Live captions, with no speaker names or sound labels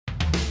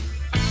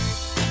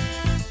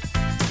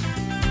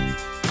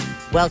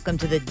Welcome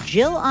to the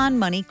Jill on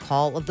Money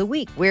Call of the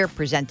Week. We're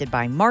presented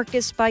by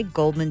Marcus by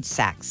Goldman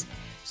Sachs.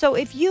 So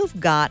if you've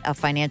got a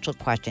financial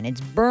question,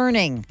 it's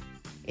burning,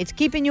 it's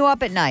keeping you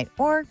up at night,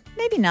 or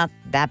maybe not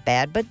that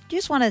bad, but you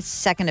just want a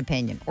second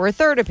opinion or a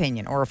third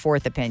opinion or a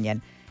fourth opinion,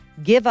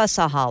 give us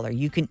a holler.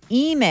 You can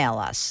email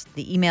us.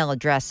 The email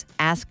address,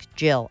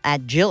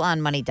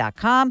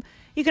 askjill@jillonmoney.com.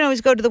 You can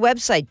always go to the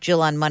website,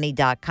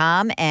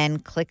 jillonmoney.com,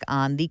 and click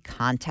on the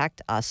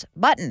Contact Us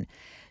button.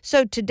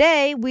 So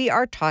today we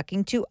are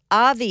talking to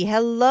Avi.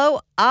 Hello,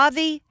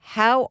 Avi.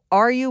 How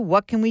are you?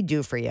 What can we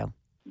do for you?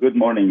 Good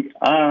morning.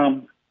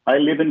 I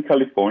live in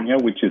California,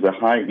 which is a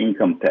high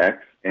income tax,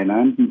 and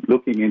I'm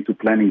looking into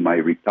planning my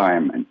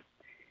retirement.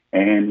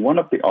 And one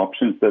of the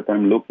options that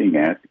I'm looking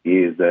at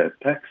is a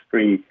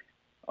tax-free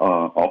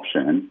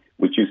option,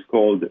 which is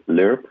called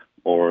LIRP,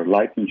 or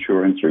Life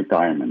Insurance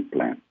Retirement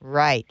Plan.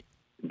 Right.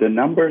 The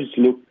numbers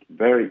look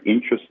very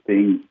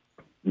interesting,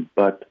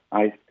 but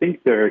I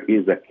think there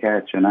is a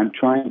catch, and I'm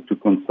trying to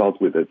consult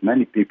with as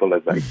many people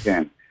as I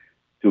can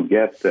to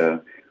get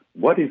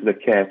what is the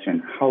catch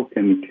and how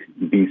can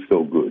it be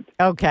so good?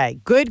 Okay,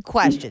 good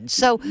question.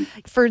 So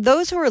for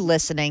those who are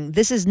listening,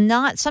 this is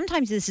not,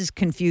 sometimes this is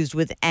confused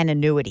with an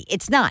annuity.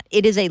 It's not.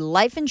 It is a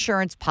life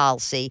insurance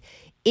policy.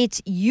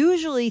 It's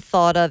usually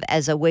thought of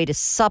as a way to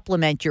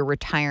supplement your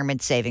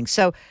retirement savings.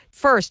 So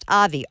first,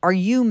 Avi, are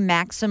you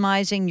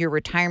maximizing your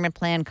retirement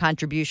plan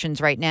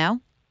contributions right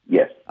now?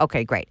 Yes.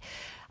 Okay, great.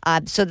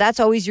 So that's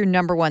always your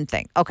number one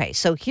thing. Okay,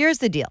 so here's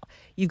the deal.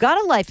 You've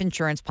got a life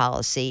insurance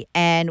policy,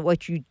 and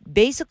what you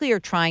basically are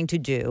trying to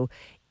do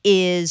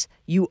is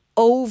you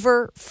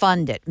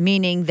overfund it,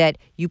 meaning that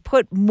you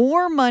put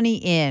more money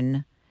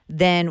in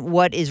than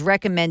what is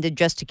recommended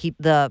just to keep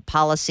the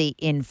policy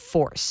in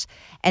force.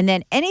 And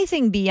then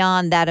anything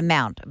beyond that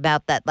amount,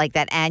 about that, like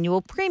that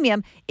annual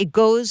premium, it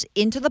goes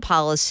into the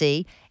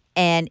policy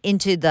and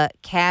into the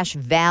cash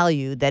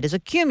value that is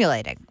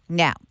accumulating.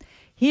 Now,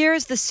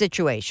 here's the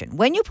situation.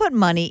 When you put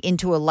money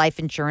into a life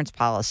insurance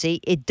policy,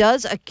 it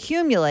does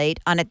accumulate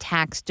on a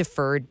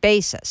tax-deferred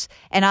basis.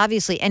 And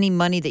obviously, any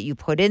money that you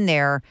put in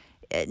there,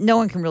 no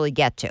one can really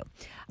get to.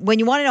 When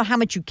you want to know how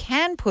much you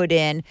can put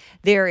in,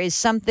 there is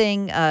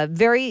something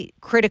very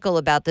critical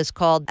about this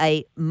called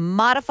a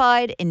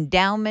modified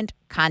endowment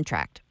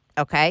contract,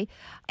 okay?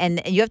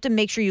 And you have to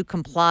make sure you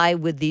comply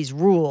with these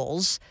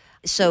rules.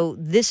 So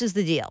this is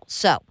the deal.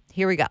 So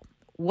here we go.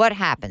 What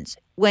happens?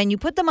 When you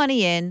put the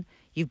money in,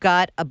 you've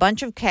got a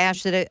bunch of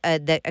cash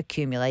that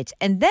accumulates.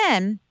 And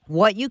then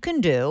what you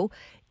can do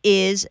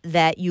is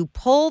that you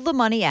pull the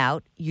money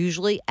out,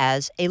 usually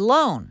as a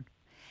loan.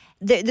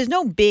 There's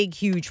no big,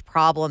 huge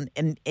problem,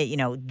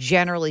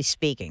 generally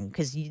speaking,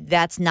 because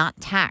that's not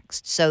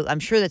taxed. So I'm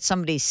sure that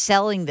somebody's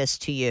selling this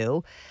to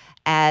you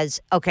as,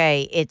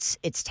 okay,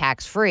 it's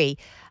tax-free.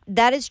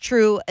 That is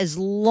true as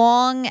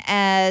long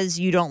as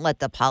you don't let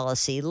the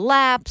policy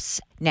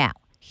lapse. Now,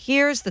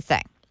 here's the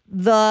thing.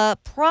 The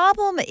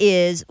problem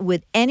is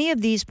with any of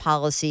these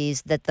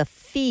policies that the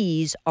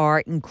fees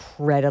are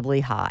incredibly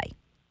high,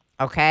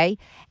 okay?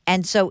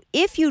 And so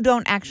if you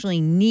don't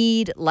actually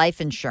need life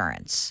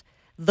insurance,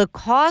 the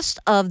cost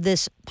of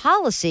this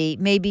policy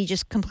may be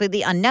just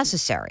completely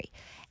unnecessary.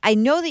 I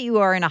know that you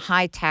are in a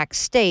high tax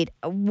state.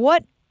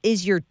 What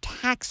is your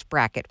tax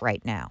bracket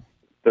right now?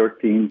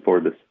 13 for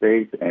the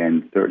state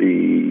and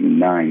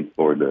 39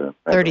 for the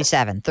federal.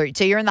 37.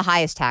 So you're in the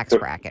highest tax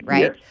bracket,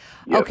 right?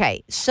 Yes.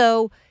 Okay,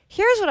 so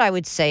here's what I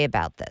would say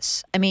about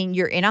this. I mean,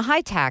 you're in a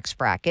high tax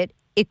bracket.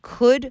 It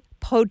could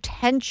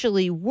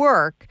potentially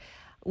work.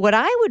 What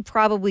I would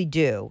probably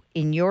do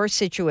in your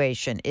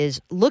situation is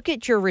look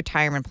at your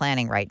retirement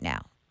planning right now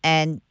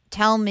and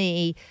tell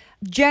me,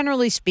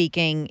 generally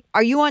speaking,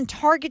 are you on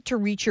target to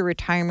reach your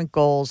retirement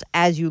goals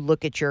as you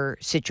look at your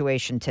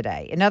situation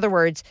today? In other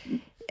words,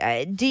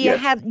 do you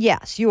have?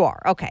 Yes, you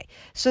are. Okay.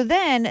 So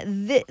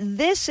then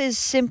this is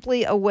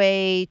simply a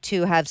way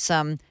to have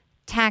some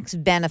tax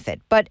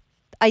benefit. But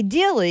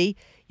ideally,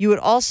 you would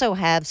also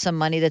have some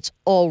money that's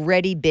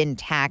already been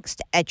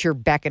taxed at your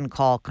beck and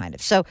call, kind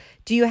of. So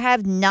do you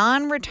have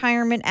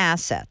non-retirement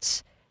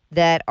assets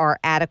that are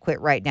adequate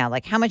right now?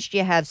 Like how much do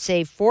you have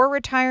saved for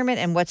retirement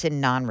and what's in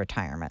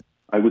non-retirement?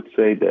 I would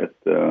say that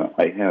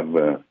I have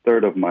a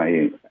third of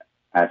my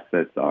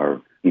assets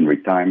are in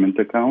retirement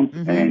accounts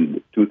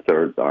and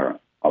 2/3 are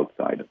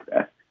outside of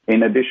that.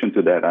 In addition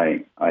to that,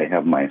 I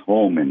have my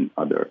home and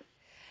other.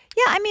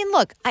 Yeah, I mean,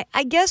 look,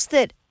 I guess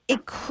that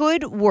it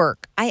could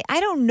work. I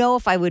don't know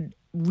if I would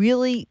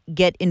really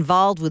get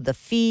involved with the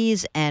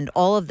fees and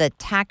all of the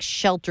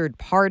tax-sheltered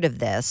part of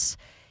this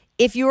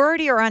if you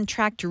already are on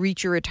track to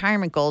reach your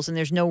retirement goals and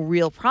there's no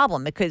real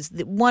problem. Because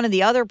one of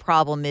the other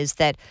problem is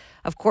that,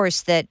 of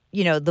course, that,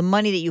 the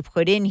money that you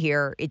put in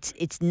here,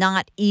 it's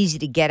not easy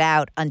to get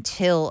out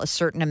until a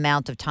certain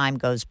amount of time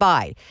goes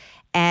by.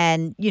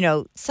 And,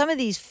 some of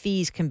these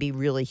fees can be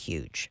really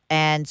huge.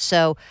 And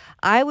so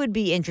I would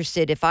be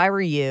interested, if I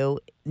were you,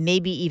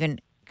 maybe even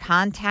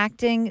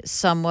contacting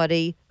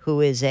somebody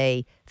who is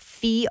a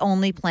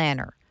fee-only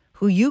planner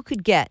who you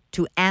could get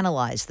to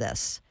analyze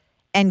this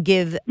and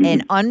give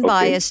an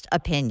unbiased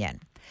opinion.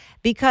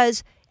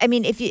 Because, I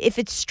mean, if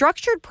it's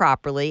structured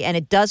properly and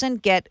it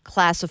doesn't get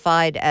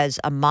classified as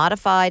a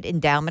modified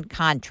endowment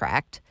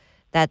contract,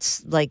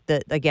 that's like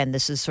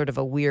this is sort of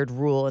a weird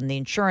rule in the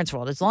insurance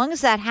world. As long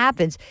as that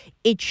happens,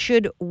 it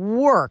should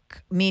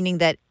work, meaning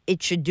that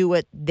it should do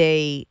what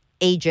the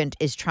agent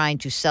is trying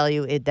to sell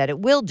you that it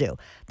will do.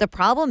 The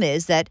problem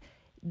is that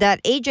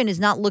agent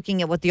is not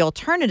looking at what the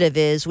alternative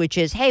is, which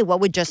is, hey, what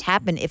would just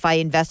happen if I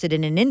invested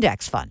in an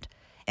index fund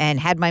and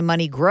had my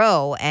money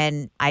grow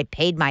and I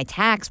paid my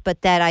tax,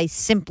 but that I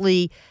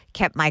simply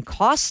kept my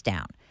costs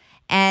down.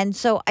 And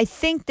so I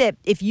think that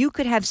if you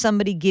could have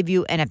somebody give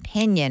you an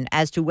opinion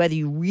as to whether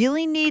you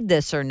really need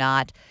this or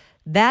not,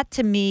 that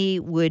to me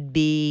would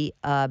be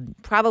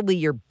probably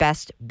your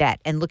best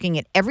bet. And looking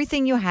at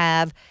everything you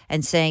have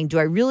and saying, do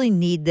I really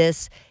need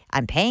this?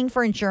 I'm paying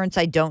for insurance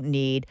I don't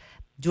need.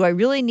 Do I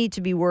really need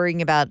to be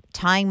worrying about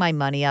tying my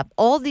money up?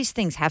 All these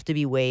things have to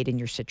be weighed in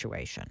your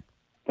situation.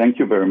 Thank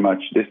you very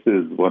much. This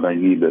is what I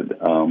needed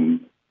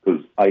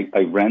because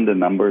I ran the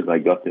numbers. I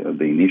got the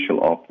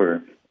initial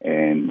offer,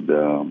 and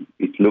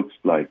it looks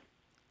like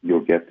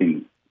you're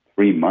getting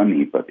free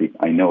money, but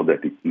I know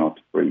that it's not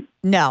free.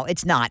 No,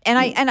 it's not.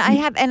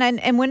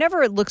 And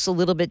whenever it looks a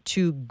little bit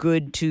too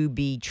good to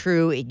be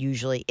true, it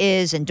usually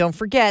is. And don't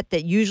forget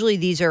that usually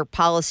these are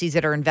policies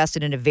that are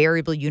invested in a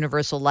variable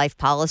universal life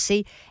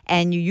policy,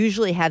 and you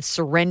usually have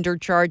surrender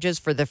charges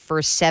for the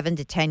first 7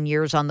 to 10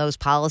 years on those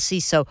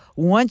policies. So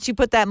once you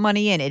put that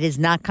money in, it is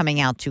not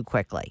coming out too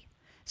quickly.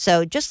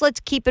 So just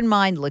let's keep in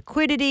mind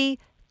liquidity,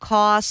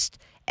 cost,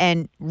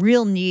 and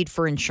real need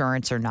for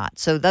insurance or not.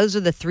 So those are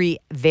the three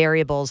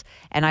variables,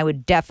 and I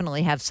would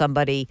definitely have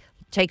somebody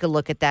take a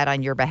look at that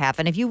on your behalf.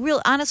 And if you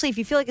honestly, if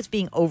you feel like it's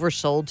being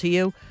oversold to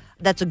you,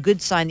 that's a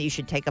good sign that you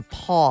should take a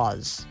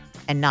pause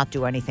and not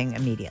do anything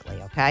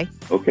immediately, okay?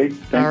 Okay,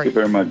 thank you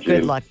very much, Jill.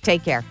 Good luck.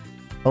 Take care.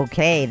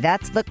 Okay,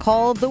 that's the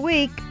call of the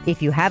week.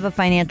 If you have a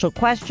financial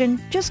question,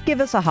 just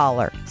give us a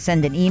holler.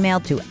 Send an email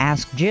to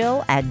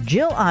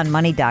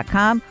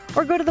askjill@jillonmoney.com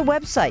or go to the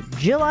website,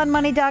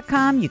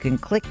 jillonmoney.com. You can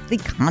click the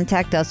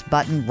Contact Us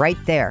button right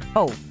there.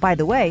 Oh, by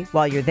the way,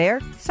 while you're there,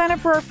 sign up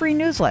for our free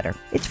newsletter.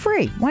 It's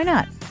free. Why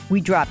not?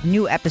 We drop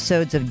new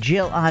episodes of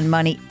Jill on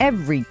Money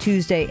every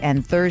Tuesday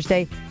and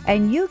Thursday,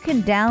 and you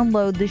can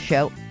download the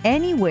show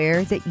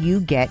anywhere that you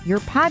get your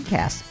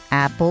podcasts.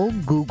 Apple,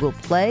 Google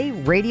Play,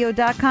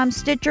 radio.com,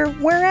 Stitcher,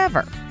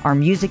 wherever. Our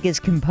music is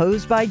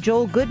composed by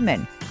Joel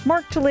Goodman.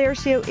 Mark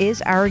Talercio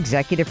is our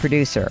executive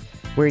producer.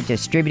 We're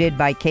distributed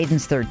by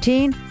Cadence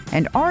 13,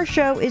 and our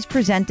show is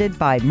presented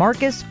by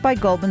Marcus by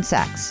Goldman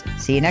Sachs.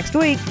 See you next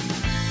week.